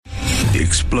The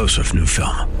explosive new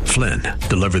film, Flynn,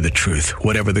 deliver the truth,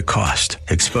 whatever the cost,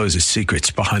 exposes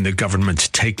secrets behind the government's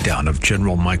takedown of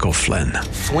General Michael Flynn.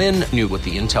 Flynn knew what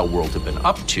the intel world had been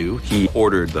up to. He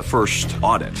ordered the first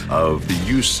audit of the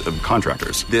use of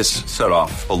contractors. This set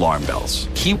off alarm bells.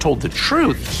 He told the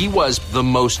truth. He was the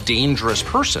most dangerous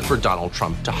person for Donald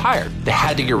Trump to hire. They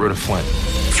had to get rid of Flynn.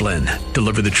 Flynn,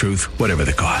 deliver the truth, whatever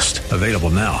the cost. Available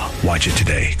now. Watch it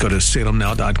today. Go to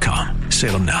salemnow.com.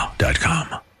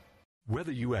 salemnow.com.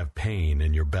 Whether you have pain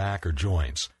in your back or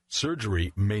joints,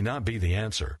 surgery may not be the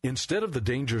answer. Instead of the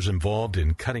dangers involved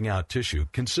in cutting out tissue,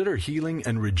 consider healing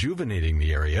and rejuvenating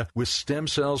the area with stem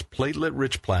cells,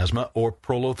 platelet-rich plasma, or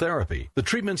prolotherapy. The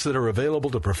treatments that are available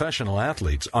to professional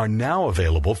athletes are now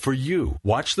available for you.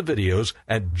 Watch the videos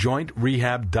at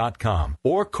jointrehab.com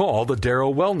or call the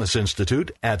Darrow Wellness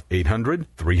Institute at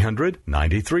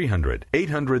 800-300-9300.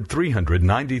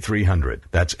 800-300-9300.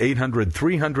 That's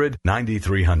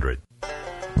 800-300-9300.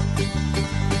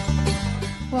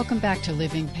 Welcome back to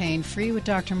Living Pain-Free with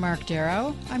Dr. Mark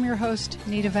Darrow. I'm your host,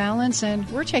 Nita Valens, and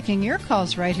we're taking your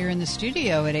calls right here in the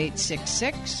studio at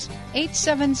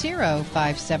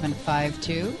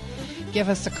 866-870-5752. Give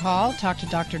us a call, talk to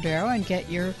Dr. Darrow, and get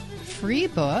your free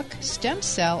book, Stem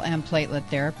Cell and Platelet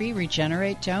Therapy,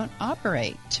 Regenerate, Don't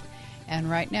Operate. And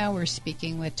right now we're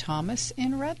speaking with Thomas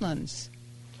in Redlands.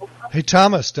 Hey,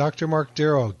 Thomas, Dr. Mark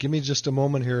Darrow. Give me just a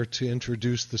moment here to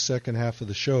introduce the second half of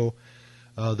the show.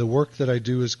 The work that I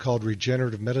do is called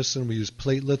regenerative medicine. We use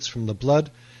platelets from the blood,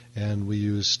 and we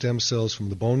use stem cells from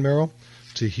the bone marrow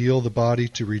to heal the body,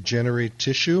 to regenerate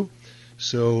tissue.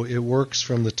 So it works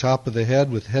from the top of the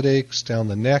head with headaches, down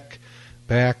the neck,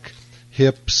 back,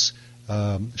 hips,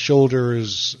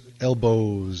 shoulders,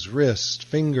 elbows, wrists,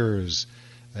 fingers,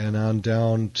 and on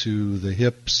down to the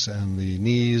hips and the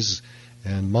knees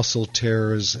and muscle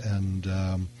tears, and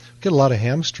get a lot of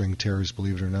hamstring tears,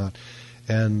 believe it or not.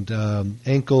 And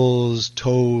ankles,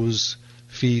 toes,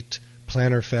 feet,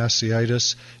 plantar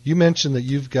fasciitis. You mentioned that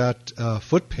you've got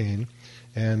foot pain,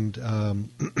 and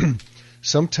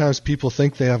sometimes people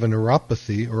think they have a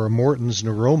neuropathy or a Morton's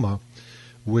neuroma,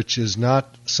 which is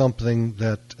not something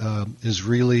that is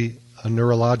really a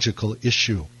neurological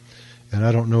issue. And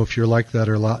I don't know if you're like that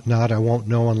or not. I won't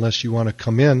know unless you want to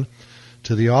come in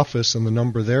to the office, and the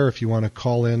number there, if you want to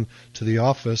call in to the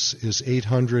office, is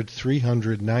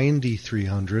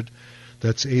 800-300-9300.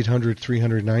 That's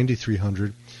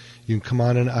 800-300-9300. You can come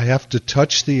on in. I have to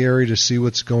touch the area to see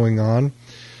what's going on.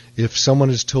 If someone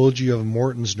has told you you have a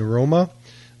Morton's neuroma,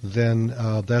 then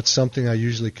that's something I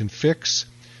usually can fix.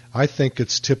 I think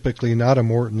it's typically not a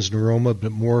Morton's neuroma,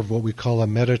 but more of what we call a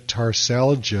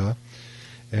metatarsalgia,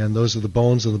 and those are the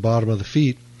bones of the bottom of the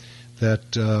feet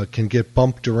that can get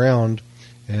bumped around,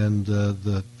 and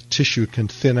the tissue can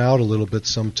thin out a little bit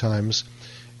sometimes.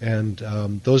 And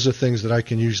those are things that I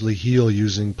can usually heal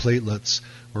using platelets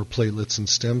or platelets and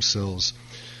stem cells.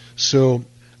 So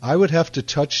I would have to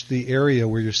touch the area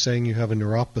where you're saying you have a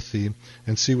neuropathy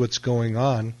and see what's going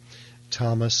on,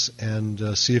 Thomas,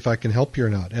 and see if I can help you or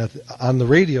not. On the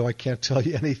radio, I can't tell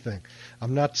you anything.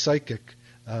 I'm not psychic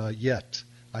yet.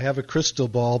 I have a crystal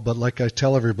ball, but like I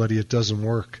tell everybody, it doesn't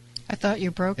work. I thought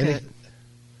you broke it.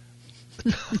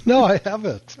 No, I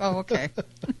haven't. Oh, okay.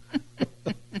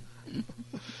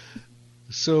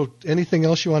 So anything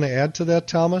else you want to add to that,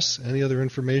 Thomas? Any other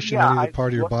information, any other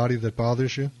part of your body that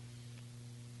bothers you?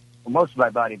 Well, most of my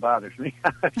body bothers me.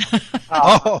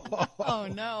 Oh,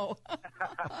 no.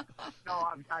 No,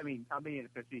 I'm being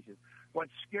facetious.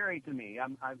 What's scary to me,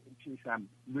 I'm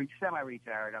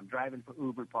semi-retired. I'm driving for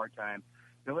Uber part-time,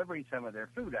 delivering some of their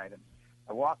food items.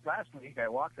 Last week, I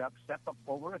walked up, stepped up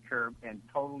over a curb, and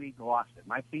totally lost it.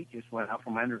 My feet just went out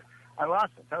from under. I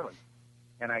lost it totally,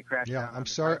 and I crashed. Yeah, I'm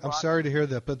sorry to hear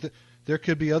that, but there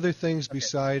could be other things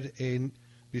beside a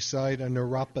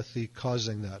neuropathy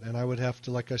causing that, and I would have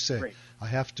to, like I say, Great. I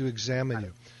have to examine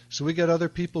you. So we got other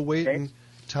people waiting, okay,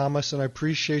 Thomas, and I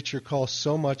appreciate your call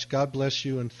so much. God bless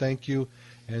you, and thank you,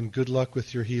 and good luck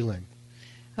with your healing.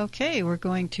 Okay, we're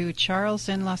going to Charles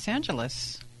in Los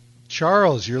Angeles.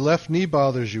 Charles, your left knee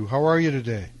bothers you. How are you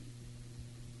today?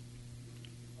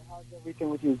 How's everything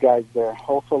with you guys there?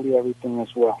 Hopefully everything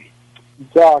is well.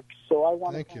 Doc, so I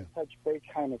want to touch base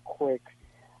kind of quick.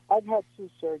 I've had 2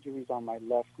 surgeries on my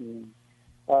left knee.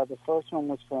 The first one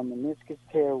was for a meniscus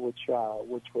tear, which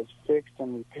was fixed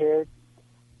and repaired.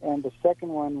 And the second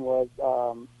one was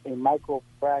a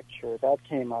microfracture. That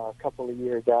came a couple of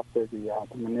years after the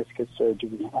meniscus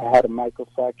surgery. I had a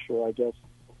microfracture, I guess,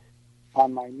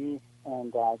 on my knee,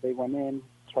 and they went in,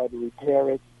 tried to repair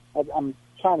it. I'm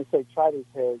trying to say try to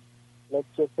repair it. Let's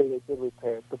just say they did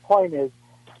repair it. The point is,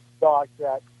 Doc,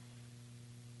 that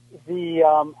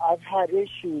I've had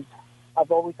issues.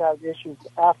 I've always had issues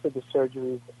after the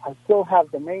surgeries. I still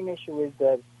have, the main issue is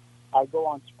that I go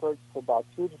on spurts for about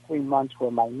 2 to 3 months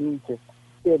where my knee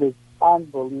it is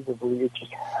unbelievably, it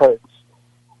just hurts.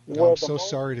 I'm so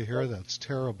sorry to hear that. It's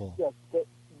terrible. Yes,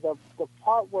 the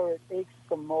part where it aches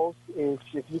the most is,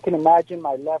 if you can imagine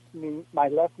my left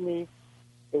knee,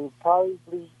 it would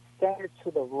probably center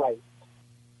to the right.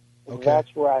 Okay. That's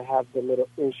where I have the little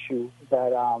issue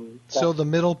that. So the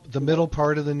middle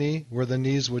part of the knee, where the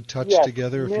knees would touch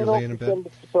together if you're laying in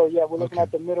bed. So yeah, we're looking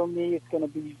at the middle knee. It's going to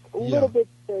be a little bit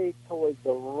towards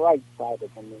the right side of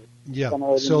the knee. Yeah.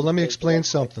 So let me explain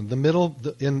something. The middle,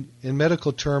 in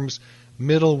medical terms,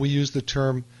 middle we use the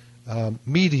term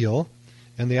medial,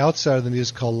 and the outside of the knee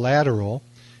is called lateral.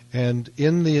 And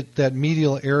in that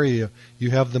medial area,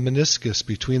 you have the meniscus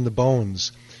between the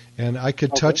bones. And I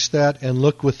could touch that and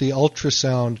look with the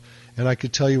ultrasound, and I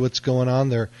could tell you what's going on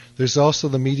there. There's also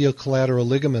the medial collateral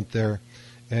ligament there.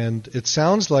 And it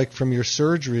sounds like from your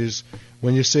surgeries,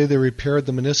 when you say they repaired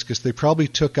the meniscus, they probably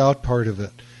took out part of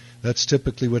it. That's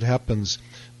typically what happens.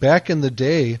 Back in the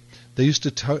day, they used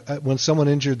to, when someone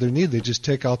injured their knee, they just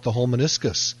take out the whole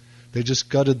meniscus. They just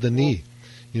gutted the knee.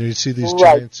 You know, you see these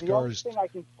giant scars. The only thing I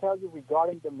can tell you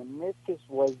regarding the meniscus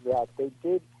was that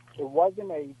it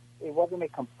wasn't a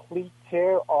complete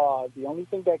tear. The only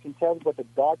thing that I can tell you, what the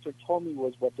doctor told me,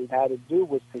 was what they had to do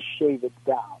was to shave it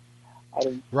down.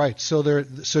 Right.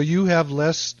 So you have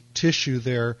less tissue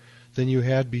there than you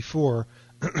had before,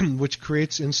 which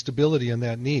creates instability in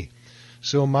that knee.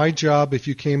 So my job, if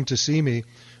you came to see me,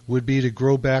 would be to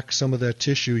grow back some of that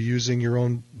tissue using your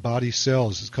own body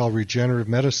cells. It's called regenerative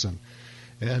medicine.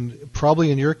 And probably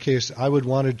in your case, I would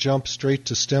want to jump straight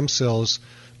to stem cells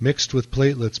mixed with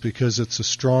platelets because it's a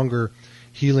stronger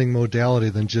healing modality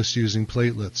than just using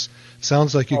platelets.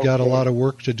 Sounds like you got a lot of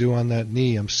work to do on that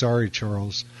knee. I'm sorry,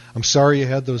 Charles. I'm sorry you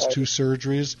had those 2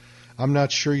 surgeries. I'm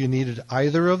not sure you needed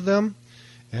either of them,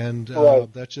 and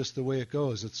that's just the way it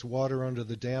goes. It's water under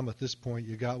the dam at this point.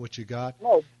 You got what you got,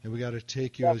 and we got to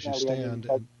take you as you stand.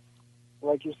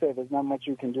 Like you said, there's not much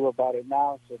you can do about it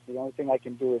now, so the only thing I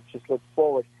can do is just look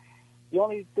forward. The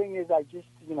only thing is I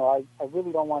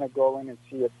really don't want to go in and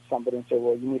see somebody and say,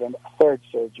 well, you need a 3rd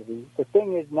surgery. The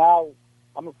thing is now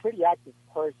I'm a pretty active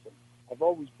person. I've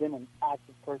always been an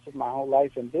active person my whole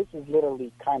life, and this has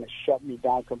literally kind of shut me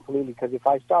down completely because if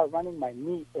I start running, my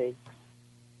knee aches,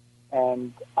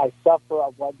 and I suffer.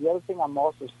 The other thing I'm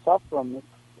also suffering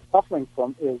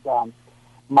from is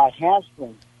my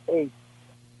hamstring aches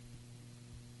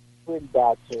really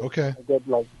bad too. Okay. I get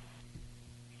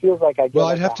feels like I get. Well,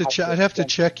 I'd have to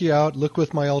check you out. Look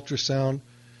with my ultrasound.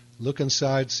 Look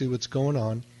inside, see what's going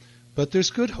on. But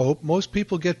there's good hope. Most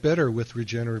people get better with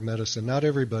regenerative medicine. Not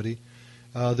everybody.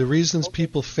 The reasons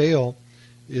people fail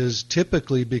is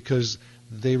typically because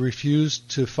they refuse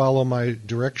to follow my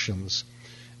directions.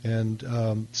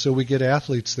 And so we get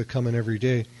athletes that come in every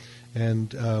day,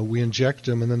 and we inject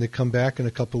them, and then they come back in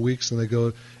a couple of weeks, and they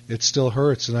go, it still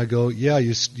hurts. And I go, yeah,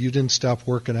 you didn't stop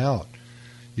working out.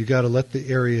 You got to let the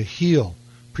area heal.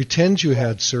 Pretend you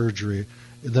had surgery.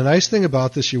 The nice thing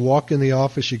about this, you walk in the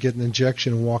office, you get an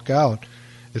injection and walk out.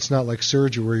 It's not like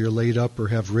surgery where you're laid up or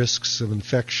have risks of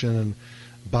infection and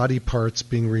body parts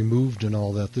being removed and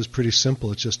all that. This is pretty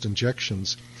simple. It's just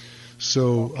injections.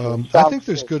 So I think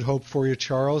there's good hope for you,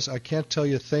 Charles. I can't tell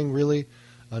you a thing really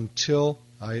until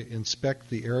I inspect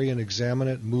the area and examine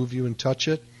it, move you and touch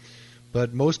it.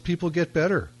 But most people get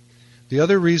better. The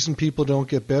other reason people don't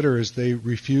get better is they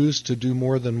refuse to do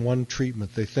more than one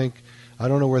treatment. They think, I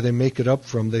don't know where they make it up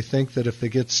from, they think that if they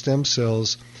get stem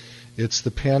cells, it's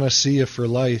the panacea for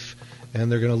life,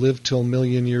 and they're going to live till a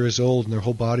million years old, and their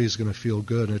whole body is going to feel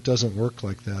good. And it doesn't work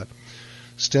like that.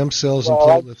 Stem cells and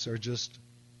platelets are just...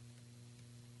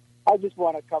 I just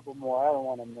want a couple more. I don't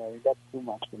want a million. That's too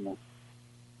much for me.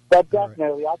 But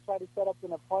definitely, I'll try to set up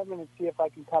an appointment and see if I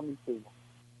can come and see you.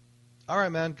 All right,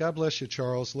 man. God bless you,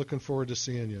 Charles. Looking forward to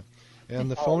seeing you.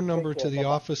 And the phone number to the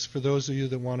office for those of you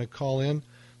that want to call in,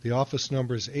 the office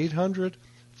number is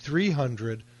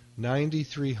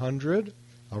 800-300-9300.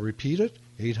 I'll repeat it,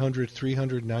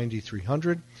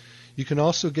 800-300-9300. You can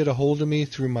also get a hold of me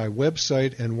through my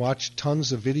website and watch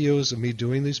tons of videos of me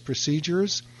doing these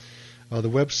procedures. The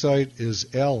website is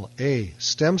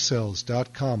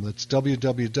lastemcells.com. That's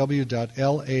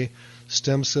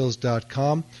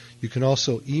www.lastemcells.com. You can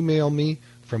also email me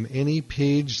from any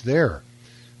page there.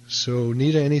 So,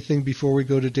 Nita, anything before we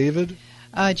go to David?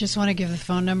 I just want to give the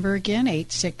phone number again,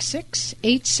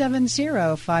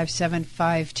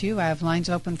 866-870-5752. I have lines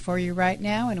open for you right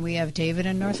now, and we have David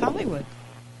in North Hollywood.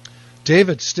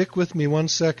 David, stick with me 1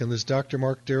 second. This is Dr.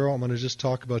 Mark Darrow. I'm going to just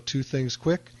talk about 2 things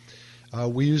quick.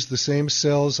 We use the same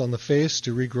cells on the face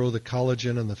to regrow the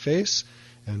collagen in the face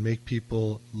and make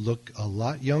people look a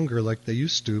lot younger like they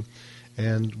used to.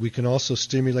 And we can also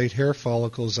stimulate hair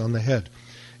follicles on the head.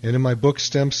 And in my book,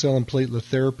 Stem Cell and Platelet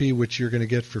Therapy, which you're going to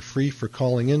get for free for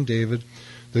calling in, David,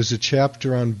 there's a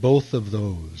chapter on both of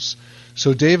those.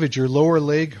 So, David, your lower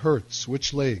leg hurts.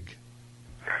 Which leg?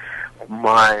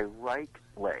 My right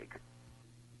leg.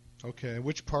 Okay,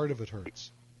 which part of it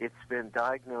hurts? It's been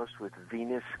diagnosed with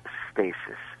venous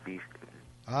stasis.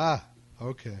 Ah,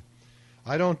 okay.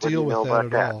 I don't deal with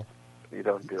that at all. You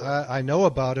don't do it? I know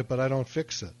about it, but I don't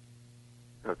fix it.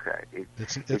 Okay.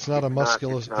 It's not a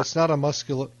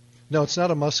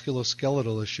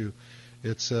musculoskeletal issue.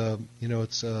 It's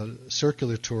it's a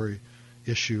circulatory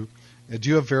issue. Do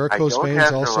you have varicose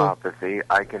veins also? I don't have neuropathy.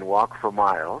 I can walk for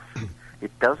miles.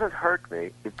 It doesn't hurt me.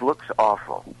 It looks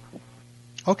awful.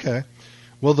 Okay.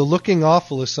 Well, the looking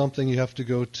awful is something you have to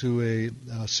go to a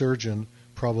surgeon,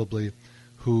 probably,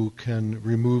 who can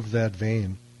remove that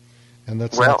vein. And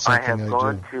that's not something I do. Well,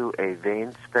 I have gone to a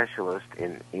vein specialist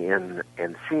in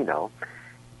Encino,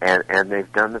 and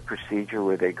they've done the procedure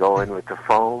where they go in with the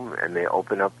foam and they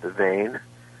open up the vein.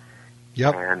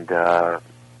 Yep. And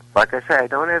like I say, I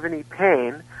don't have any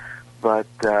pain, but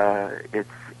it's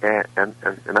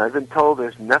and I've been told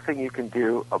there's nothing you can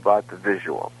do about the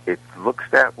visual. It looks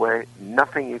that way.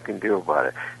 Nothing you can do about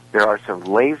it. There are some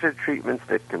laser treatments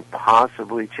that can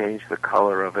possibly change the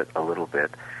color of it a little bit,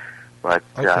 but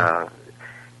okay.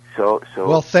 So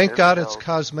well, thank God it's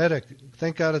cosmetic.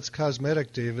 Thank God it's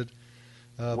cosmetic, David.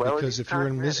 Because if you're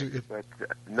in misery, if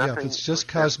it's just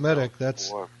cosmetic,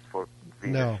 that's for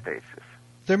venous stasis.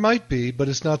 There might be, but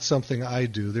it's not something I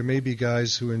do. There may be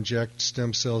guys who inject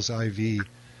stem cells IV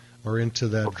or into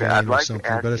that vein or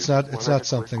something, but it's not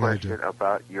something I do.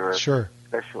 About your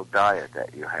special diet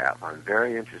that you have, I'm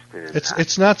very interested in that.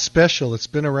 It's not special. It's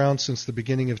been around since the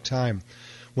beginning of time.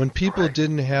 When people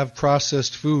didn't have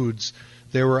processed foods,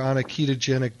 they were on a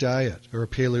ketogenic diet or a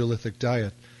Paleolithic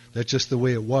diet. That's just the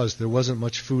way it was. There wasn't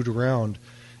much food around,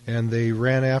 and they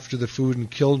ran after the food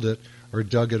and killed it or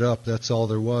dug it up. That's all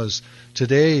there was.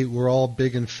 Today, we're all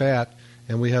big and fat,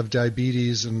 and we have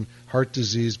diabetes and heart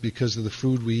disease because of the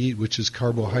food we eat, which is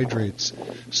carbohydrates.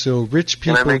 So rich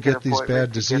people get these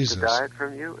bad diseases. Can I make an appointment to get the diet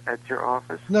from you at your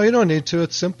office? No, you don't need to.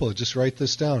 It's simple. Just write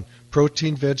this down.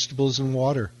 Protein, vegetables, and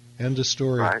water. End of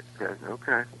story. Right. Good.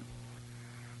 Okay.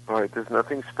 All right. There's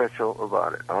nothing special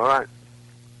about it. All right.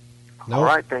 No, all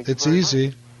right. Thank you. It's easy.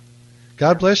 Much.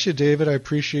 God bless you, David. I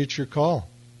appreciate your call.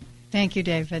 Thank you,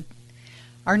 David.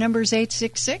 Our number is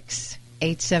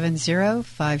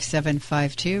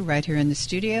 866-870-5752, right here in the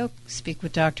studio. Speak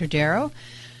with Dr. Darrow.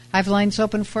 I have lines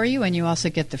open for you, and you also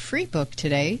get the free book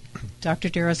today. Dr.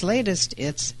 Darrow's latest,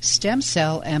 it's Stem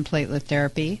Cell and Platelet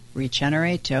Therapy,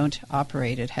 Regenerate, Don't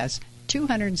Operate. It has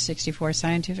 264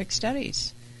 scientific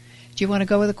studies. Do you want to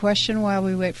go with a question while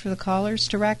we wait for the callers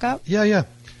to rack up? Yeah.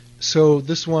 So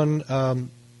this one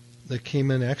that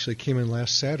came in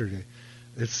last Saturday.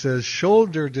 It says,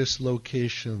 shoulder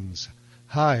dislocations.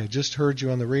 Hi, I just heard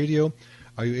you on the radio.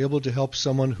 Are you able to help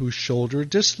someone whose shoulder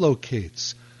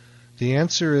dislocates? The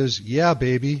answer is, yeah,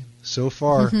 baby, so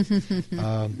far.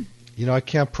 I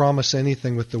can't promise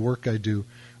anything with the work I do.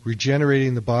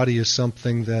 Regenerating the body is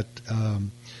something that,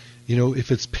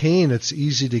 if it's pain, it's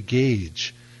easy to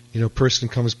gauge. A person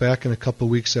comes back in a couple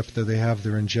of weeks after they have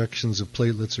their injections of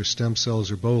platelets or stem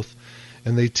cells or both,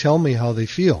 and they tell me how they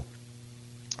feel.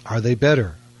 Are they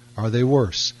better? Are they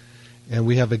worse? And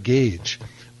we have a gauge.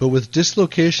 But with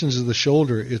dislocations of the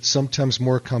shoulder, it's sometimes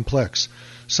more complex.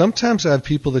 Sometimes I have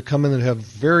people that come in that have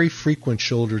very frequent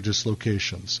shoulder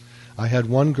dislocations. I had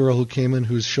one girl who came in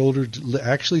whose shoulder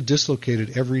actually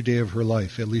dislocated every day of her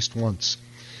life, at least once.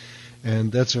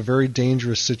 And that's a very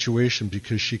dangerous situation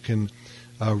because she can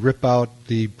rip out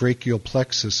the brachial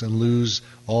plexus and lose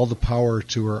all the power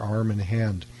to her arm and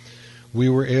hand. We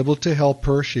were able to help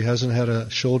her. She hasn't had a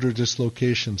shoulder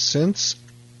dislocation since.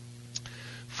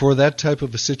 For that type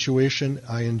of a situation,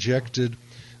 I injected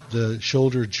the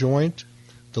shoulder joint,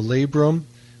 the labrum,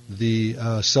 the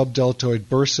subdeltoid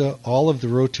bursa, all of the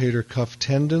rotator cuff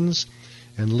tendons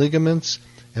and ligaments,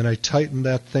 and I tightened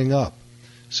that thing up.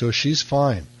 So she's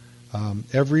fine.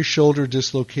 Every shoulder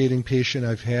dislocating patient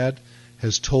I've had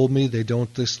has told me they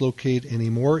don't dislocate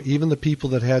anymore. Even the people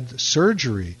that had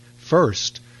surgery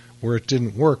first, where it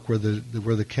didn't work, where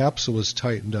the capsule was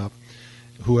tightened up,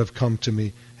 who have come to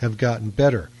me, have gotten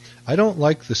better. I don't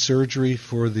like the surgery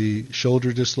for the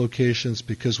shoulder dislocations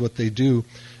because what they do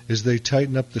is they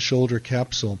tighten up the shoulder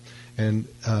capsule and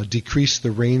decrease the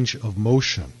range of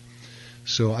motion.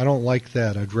 So I don't like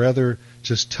that. I'd rather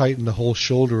just tighten the whole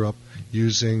shoulder up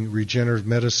using regenerative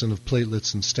medicine of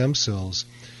platelets and stem cells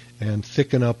and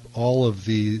thicken up all of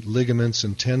the ligaments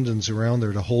and tendons around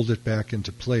there to hold it back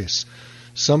into place.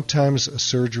 Sometimes a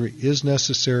surgery is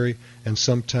necessary, and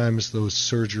sometimes those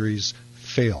surgeries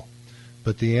fail.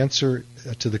 But the answer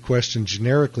to the question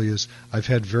generically is I've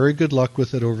had very good luck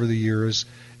with it over the years,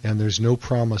 and there's no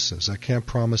promises. I can't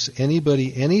promise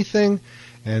anybody anything,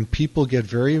 and people get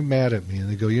very mad at me, and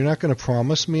they go, "You're not going to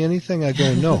promise me anything?" I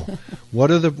go, "No." What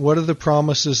are the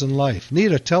promises in life?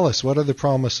 Nita, tell us, what are the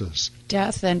promises?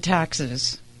 Death and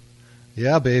taxes.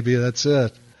 Yeah, baby, that's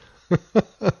it.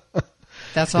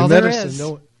 That's all there is.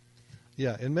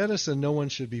 In medicine, no one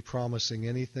should be promising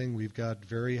anything. We've got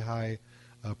very high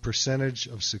percentage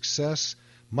of success,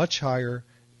 much higher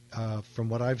from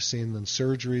what I've seen than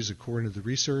surgeries according to the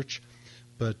research,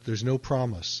 but there's no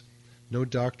promise. No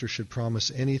doctor should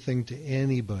promise anything to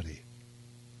anybody.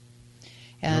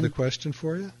 And another question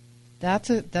for you?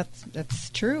 That's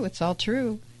true. It's all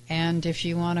true. And if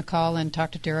you want to call and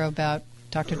talk to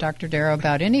Dr. Darrow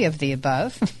about any of the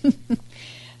above,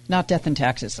 not death and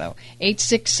taxes, though.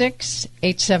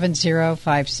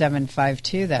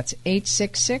 866-870-5752. That's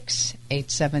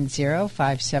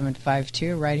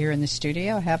 866-870-5752. Right here in the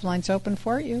studio. I have lines open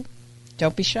for you.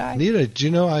 Don't be shy. Nita, do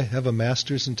you know I have a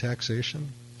master's in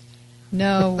taxation?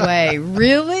 No way.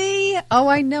 Really? Oh,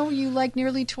 I know you like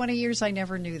nearly 20 years. I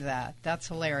never knew that. That's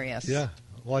hilarious. Yeah.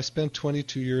 Well, I spent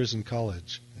 22 years in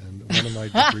college, and one of my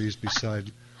degrees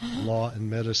beside law and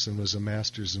medicine was a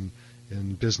master's in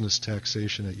business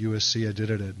taxation at USC. I did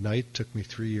it at night. It took me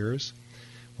 3 years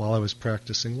while I was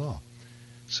practicing law.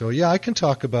 So, yeah, I can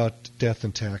talk about death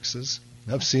and taxes.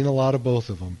 I've seen a lot of both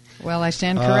of them. Well, I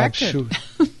stand corrected.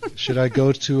 Should I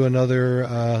go to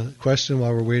another question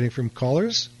while we're waiting for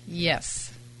callers?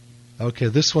 Yes. Okay,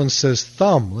 this one says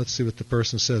thumb. Let's see what the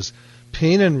person says.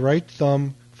 Pain in right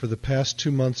thumb for the past 2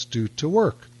 months due to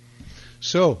work.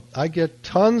 So I get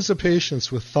tons of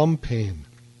patients with thumb pain.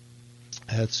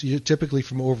 It's typically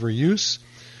from overuse.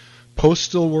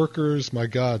 Postal workers, my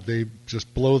God, they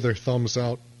just blow their thumbs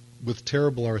out with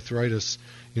terrible arthritis,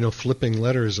 flipping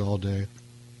letters all day.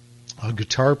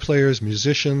 Guitar players,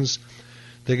 musicians,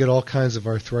 they get all kinds of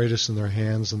arthritis in their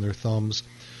hands and their thumbs.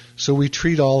 So we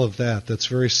treat all of that. That's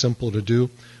very simple to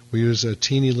do. We use a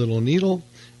teeny little needle,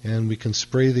 and we can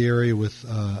spray the area with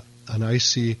an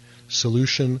icy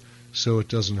solution so it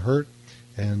doesn't hurt.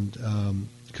 And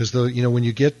because when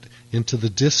you get into the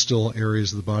distal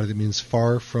areas of the body, that means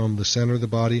far from the center of the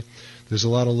body, there's a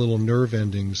lot of little nerve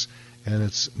endings, and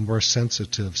it's more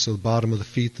sensitive. So the bottom of the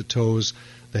feet, the toes,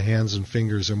 the hands and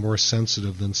fingers are more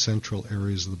sensitive than central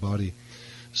areas of the body.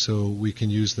 So we can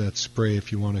use that spray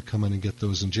if you want to come in and get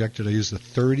those injected. I use the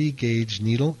 30-gauge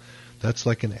needle. That's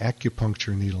like an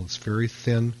acupuncture needle. It's very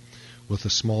thin with a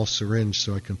small syringe,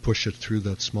 so I can push it through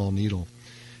that small needle.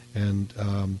 And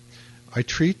I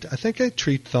treat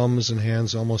thumbs and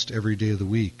hands almost every day of the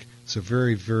week. It's a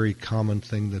very, very common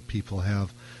thing that people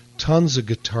have. Tons of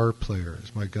guitar players,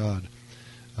 my God.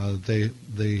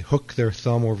 They hook their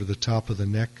thumb over the top of the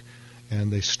neck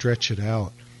and they stretch it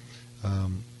out.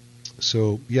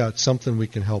 So, yeah, it's something we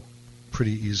can help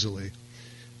pretty easily.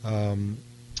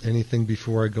 Anything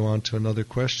before I go on to another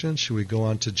question? Should we go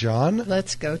on to John?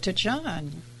 Let's go to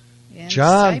John.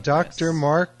 John, Dr.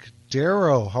 Mark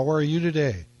Darrow, how are you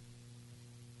today?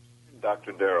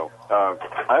 Dr. Darrow.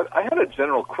 I had a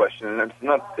general question, and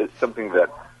it's something that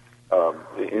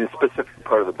in a specific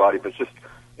part of the body, but just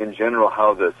in general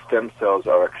how the stem cells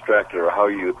are extracted or how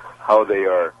they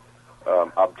are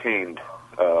obtained.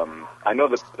 I know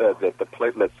that the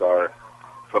platelets are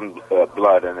from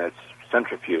blood and it's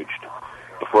centrifuged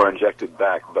before injected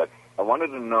back, but I wanted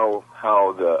to know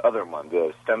how the other one,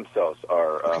 the stem cells,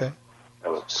 are. Okay.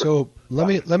 So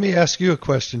let me ask you a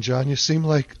question, John. You seem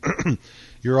like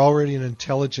you're already an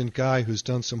intelligent guy who's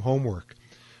done some homework,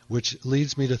 which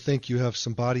leads me to think you have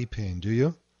some body pain. Do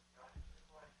you?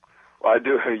 Well, I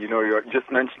do. You're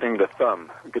just mentioning the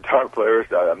thumb. Guitar players.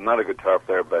 I'm not a guitar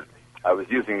player, but I was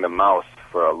using the mouse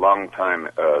for a long time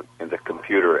in the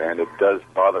computer, and it does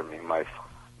bother me, my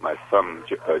thumb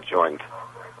joint.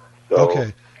 So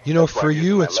okay. For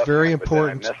you, it's very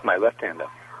important. I messed my left hand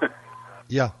up.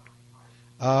 Yeah.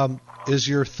 Is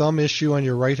your thumb issue on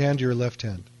your right hand or your left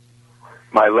hand?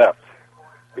 My left,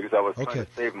 because I was trying to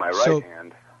save my right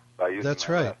hand by using that's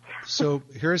my right. left. So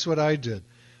here's what I did.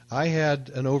 I had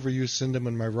an overuse syndrome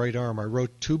in my right arm. I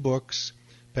wrote 2 books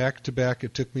back to back.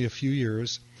 It took me a few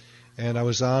years. And I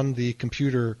was on the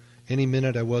computer any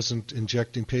minute I wasn't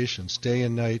injecting patients, day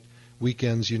and night,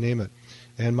 weekends, you name it.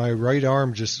 And my right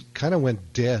arm just kind of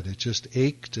went dead. It just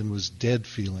ached and was dead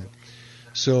feeling.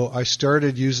 So I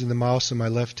started using the mouse in my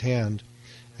left hand,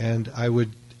 and I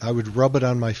would rub it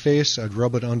on my face, I'd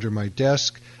rub it under my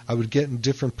desk, I would get in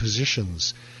different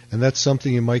positions, and that's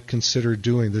something you might consider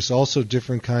doing. There's also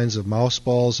different kinds of mouse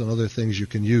balls and other things you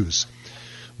can use.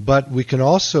 But we can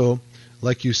also,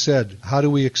 like you said, how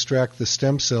do we extract the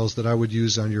stem cells that I would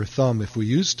use on your thumb if we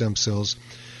use stem cells?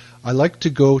 I like to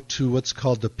go to what's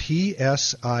called the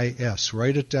PSIS.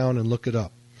 Write it down and look it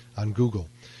up on Google.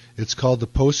 It's called the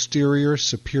posterior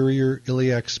superior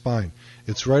iliac spine.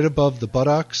 It's right above the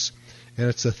buttocks, and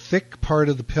it's a thick part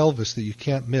of the pelvis that you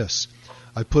can't miss.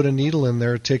 I put a needle in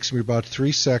there. It takes me about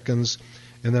 3 seconds,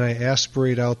 and then I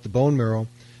aspirate out the bone marrow.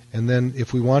 And then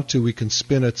if we want to, we can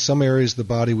spin it. Some areas of the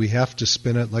body we have to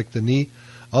spin it, like the knee.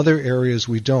 Other areas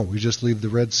we don't. We just leave the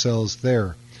red cells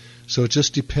there. So it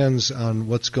just depends on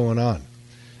what's going on.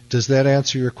 Does that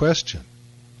answer your question?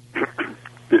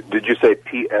 Did you say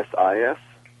PSIS?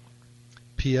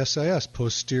 PSIS,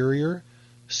 posterior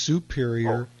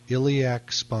superior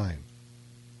iliac spine.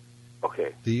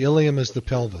 Okay. The ilium is the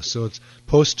pelvis. So it's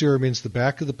posterior means the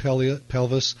back of the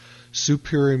pelvis.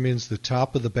 Superior means the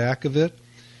top of the back of it.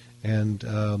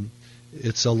 And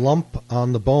it's a lump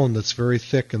on the bone that's very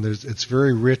thick, and it's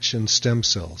very rich in stem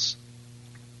cells.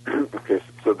 Okay,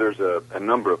 so there's a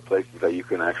number of places that you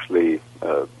can actually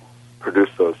produce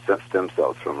those stem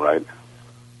cells from, right?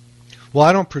 Well,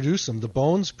 I don't produce them. The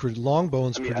bones, long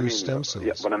bones, produce stem cells.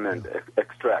 Yeah, but I meant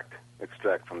extract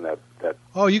from that.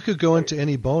 Oh, you could go into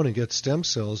any bone and get stem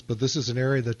cells, but this is an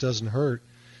area that doesn't hurt,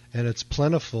 and it's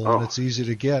plentiful, and it's easy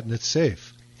to get, and it's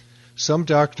safe. Some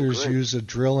doctors use a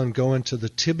drill and go into the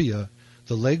tibia,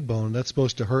 the leg bone. That's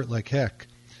supposed to hurt like heck,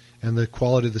 and the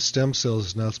quality of the stem cells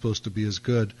is not supposed to be as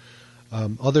good.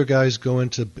 Other guys go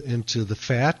into the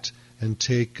fat and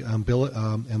take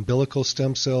umbilical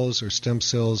stem cells or stem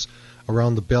cells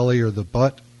around the belly or the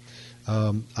butt.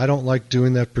 I don't like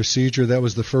doing that procedure. That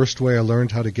was the first way I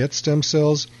learned how to get stem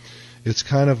cells. It's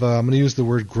kind of I'm going to use the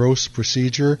word gross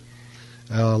procedure.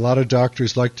 A lot of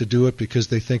doctors like to do it because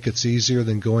they think it's easier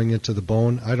than going into the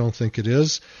bone. I don't think it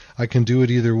is. I can do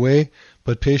it either way,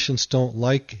 but patients don't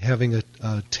like having a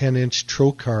 10-inch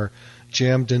trocar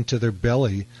jammed into their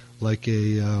belly like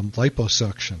a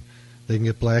liposuction. They can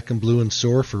get black and blue and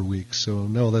sore for weeks. So,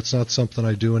 no, that's not something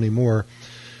I do anymore.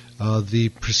 The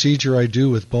procedure I do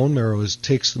with bone marrow is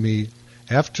takes me,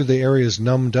 after the area is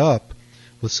numbed up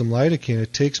with some lidocaine,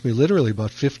 it takes me literally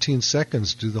about 15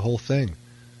 seconds to do the whole thing.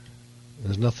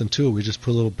 There's nothing to it. We just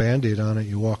put a little Band-Aid on it,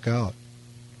 you walk out.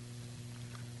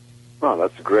 Oh,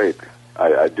 that's great.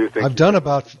 I do think I've done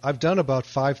about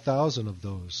 5,000 of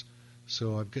those,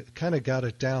 so I've kind of got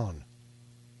it down.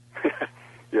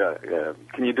 Yeah.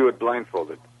 Can you do it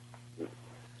blindfolded?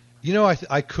 You know,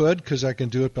 I could, because I can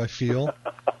do it by feel,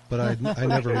 but I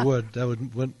never would. That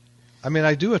would. I mean,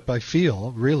 I do it by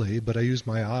feel, really, but I use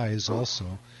my eyes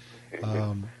also.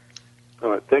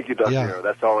 Thank you, Dr. Darrow.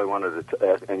 That's all I wanted to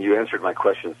ask, and you answered my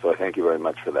question, so I thank you very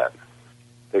much for that.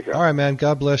 Take care. All right, man.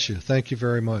 God bless you. Thank you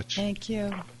very much. Thank you.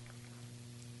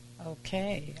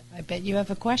 Okay. I bet you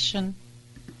have a question.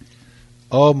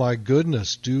 Oh, my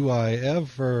goodness. Do I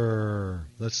ever?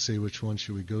 Let's see, which one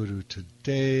should we go to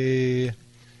today?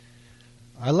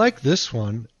 I like this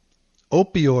one.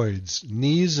 Opioids,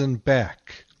 knees and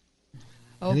back.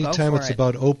 Oh, anytime go for it's it.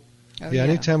 about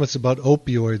anytime it's about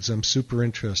opioids, I'm super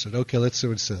interested. Okay, let's see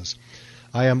what it says.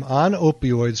 I am on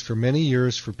opioids for many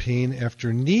years for pain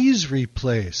after knees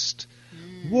replaced.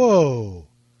 Whoa.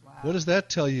 Wow. What does that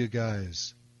tell you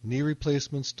guys? Knee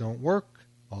replacements don't work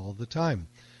all the time.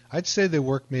 I'd say they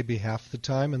work maybe half the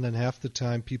time, and then half the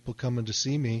time people come in to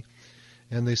see me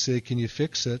and they say, "Can you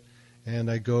fix it?"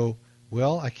 And I go,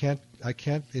 "Well, I can't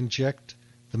inject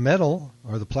the metal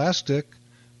or the plastic.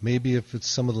 Maybe if it's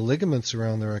some of the ligaments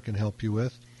around there I can help you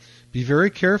with." Be very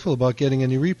careful about getting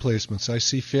any replacements. I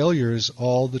see failures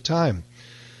all the time.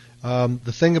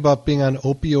 The thing about being on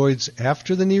opioids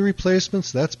after the knee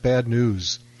replacements, that's bad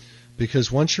news.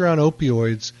 Because once you're on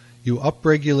opioids, you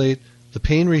upregulate the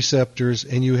pain receptors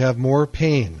and you have more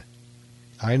pain.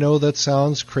 I know that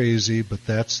sounds crazy, but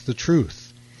that's the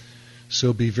truth.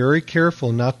 So be very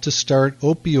careful not to start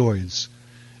opioids.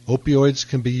 Opioids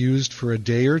can be used for a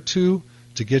day or two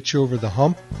to get you over the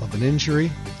hump of an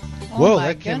injury. Oh, whoa, my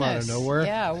that came out of nowhere.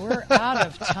 Yeah, we're out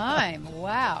of time.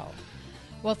 Wow.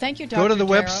 Well, thank you, Dr. Go to the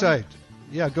Darrow. website.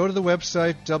 Yeah, go to the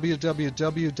website,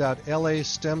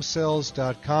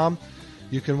 www.lastemcells.com.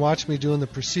 You can watch me doing the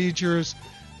procedures.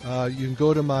 You can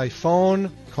go to my phone.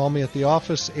 Call me at the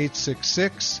office,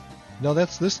 866. No,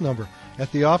 that's this number. At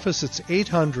the office, it's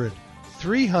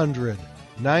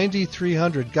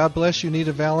 800-300-9300. God bless you,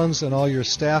 Nita Valens, and all your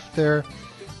staff there.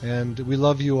 And we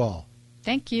love you all.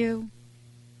 Thank you.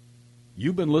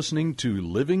 You've been listening to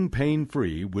Living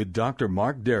Pain-Free with Dr.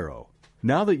 Mark Darrow.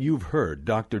 Now that you've heard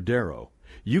Dr. Darrow,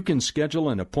 you can schedule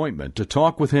an appointment to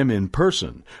talk with him in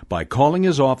person by calling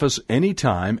his office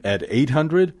anytime at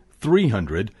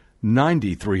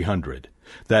 800-300-9300.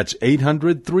 That's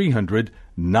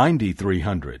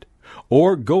 800-300-9300.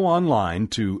 Or go online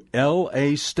to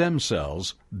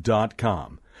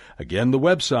lastemcells.com. Again, the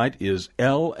website is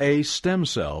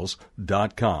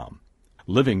lastemcells.com.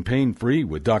 Living Pain-Free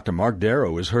with Dr. Mark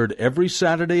Darrow is heard every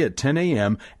Saturday at 10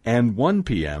 a.m. and 1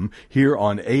 p.m. here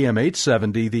on AM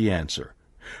 870 The Answer.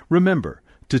 Remember,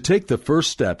 to take the first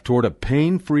step toward a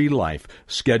pain-free life,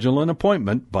 schedule an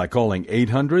appointment by calling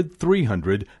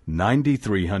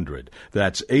 800-300-9300.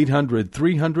 That's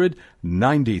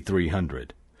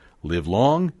 800-300-9300. Live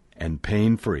long and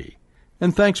pain-free.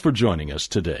 And thanks for joining us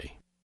today.